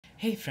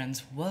Hey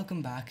friends,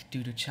 welcome back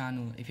to the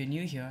channel. If you're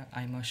new here,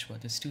 I'm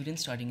Ashwath, a student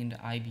studying in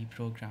the IB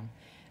program,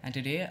 and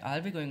today I'll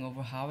be going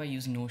over how I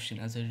use Notion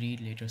as a read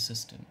later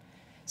system.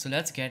 So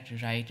let's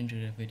get right into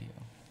the video.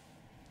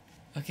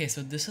 Okay,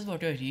 so this is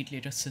what your read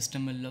later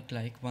system will look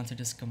like once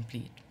it is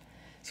complete.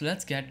 So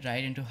let's get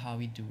right into how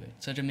we do it.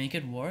 So to make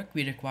it work,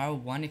 we require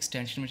one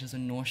extension, which is a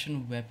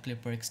Notion Web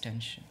Clipper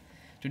extension.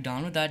 To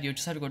download that, you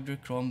just have to go to the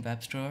Chrome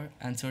Web Store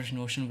and search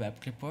Notion Web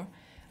Clipper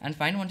and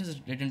find one that is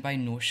written by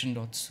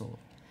Notion.so.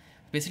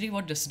 Basically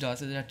what this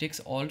does is that it takes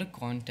all the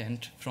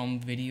content from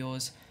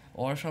videos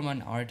or from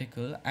an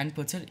article and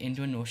puts it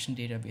into a Notion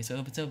database. So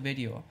if it's a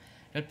video,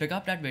 they'll pick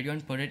up that video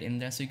and put it in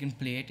there so you can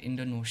play it in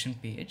the Notion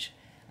page.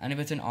 And if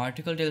it's an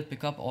article, they'll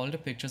pick up all the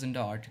pictures in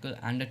the article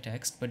and the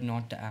text, but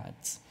not the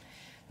ads.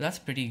 So that's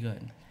pretty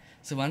good.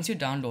 So once you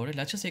download it,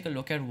 let's just take a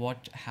look at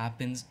what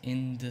happens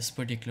in this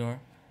particular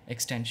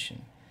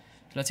extension.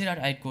 So let's say that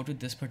I go to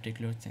this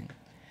particular thing.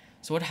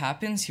 So what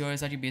happens here is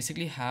that you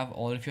basically have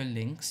all of your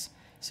links.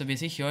 So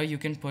basically here you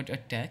can put a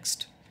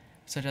text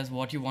such as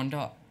what you want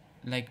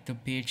the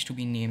page to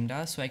be named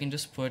as. So I can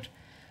just put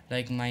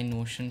like my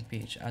Notion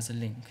page as a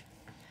link.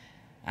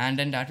 And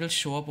then that will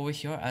show up over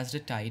here as the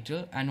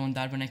title, and on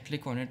that when I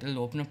click on it,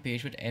 it'll open a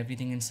page with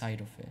everything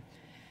inside of it.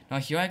 Now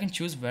here I can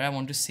choose where I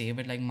want to save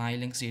it, like my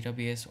links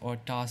database or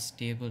task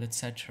table,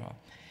 etc.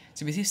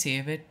 So basically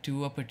save it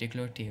to a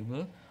particular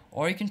table,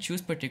 or you can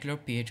choose particular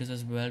pages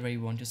as well where you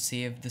want to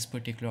save this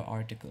particular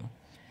article.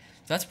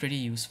 So that's pretty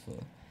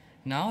useful.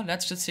 Now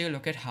let's just take a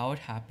look at how it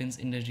happens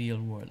in the real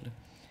world.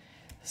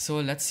 So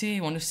let's say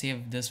you want to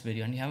save this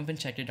video and you haven't been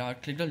checked it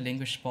out. Click the link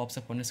which pops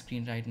up on the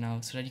screen right now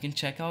so that you can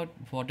check out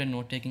what the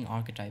note-taking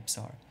archetypes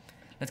are.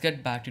 Let's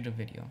get back to the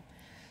video.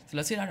 So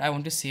let's say that I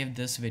want to save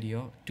this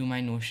video to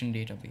my Notion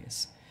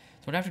database.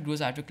 So what I have to do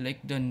is I have to click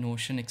the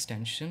Notion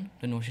extension,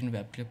 the Notion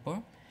Web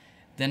Clipper.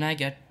 Then I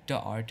get the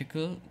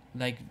article,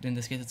 like in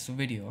this case it's a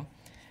video.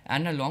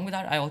 And along with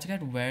that I also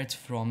get where it's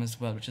from as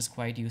well, which is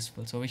quite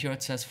useful. So over here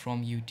it says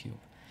from YouTube.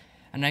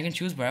 And I can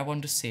choose where I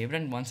want to save it,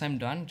 and once I'm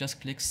done,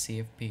 just click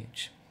Save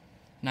Page.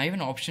 Now you have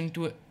an option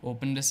to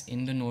open this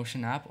in the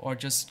Notion app or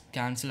just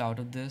cancel out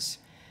of this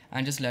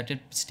and just let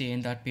it stay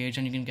in that page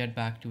and you can get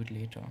back to it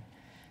later.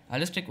 I'll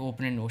just click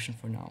Open in Notion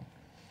for now.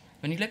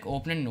 When you click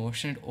Open in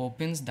Notion, it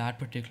opens that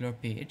particular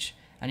page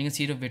and you can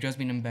see the video has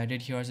been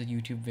embedded here as a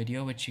YouTube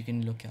video which you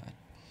can look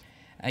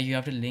at. You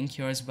have the link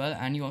here as well,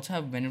 and you also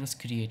have when it was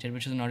created,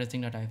 which is another thing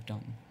that I've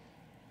done.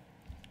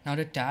 Now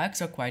the tags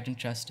are quite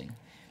interesting.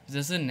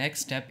 This is the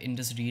next step in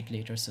this read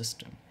later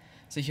system.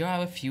 So here I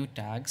have a few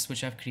tags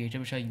which I've created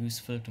which are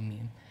useful to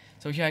me.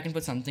 So here I can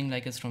put something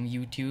like it's from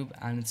YouTube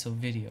and it's a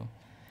video.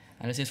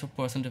 And it says for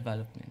personal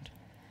development.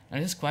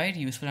 And this is quite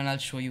useful and I'll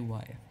show you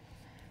why.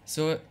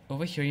 So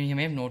over here you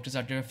may have noticed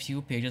that there are a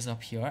few pages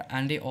up here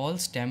and they all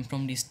stem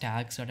from these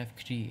tags that I've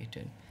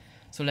created.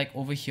 So like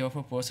over here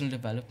for personal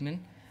development,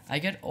 I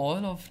get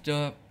all of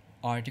the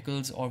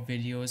articles or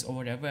videos or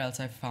whatever else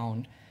I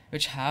found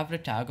which have the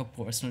tag of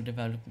personal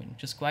development,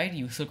 which is quite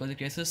useful because it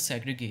creates a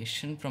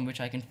segregation from which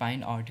I can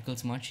find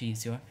articles much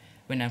easier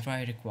whenever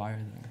I require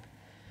them.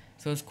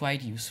 So it's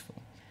quite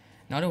useful.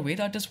 Now the way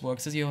that this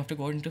works is you have to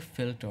go into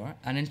filter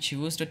and then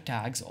choose the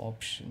tags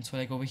option. So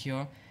like over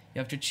here, you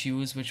have to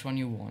choose which one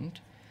you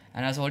want.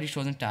 And as already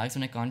chosen tags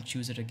and I can't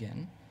choose it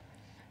again.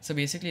 So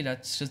basically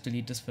let's just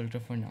delete this filter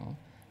for now.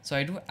 So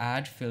I do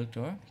add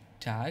filter,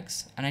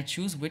 tags, and I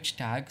choose which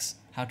tags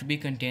have to be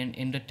contained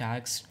in the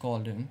tags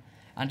column,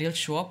 and they'll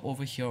show up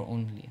over here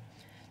only.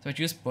 So I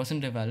choose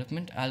personal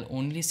development. I'll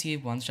only see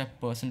ones that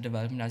have personal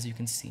development, as you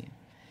can see.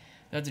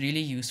 That's really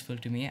useful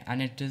to me,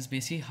 and it is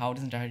basically how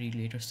this entire read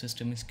later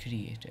system is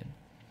created.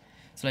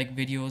 So like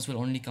videos will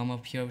only come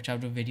up here which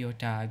have the video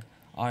tag.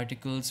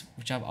 Articles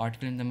which have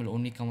article in them will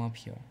only come up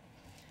here.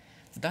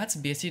 So that's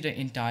basically the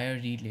entire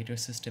read later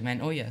system.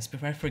 And oh yes,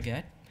 before I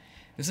forget,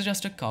 this is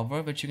just a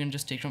cover which you can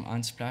just take from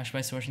Unsplash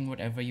by searching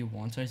whatever you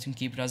want. So you can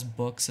keep it as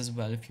books as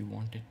well if you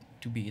want it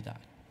to be that.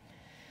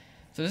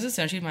 So this is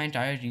essentially my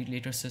entire read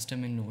later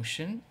system in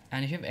Notion,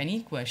 and if you have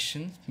any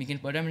questions, you can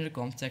put them in the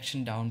comment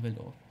section down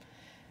below.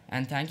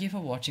 And thank you for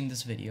watching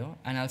this video,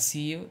 and I'll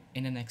see you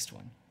in the next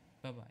one.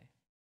 Bye bye.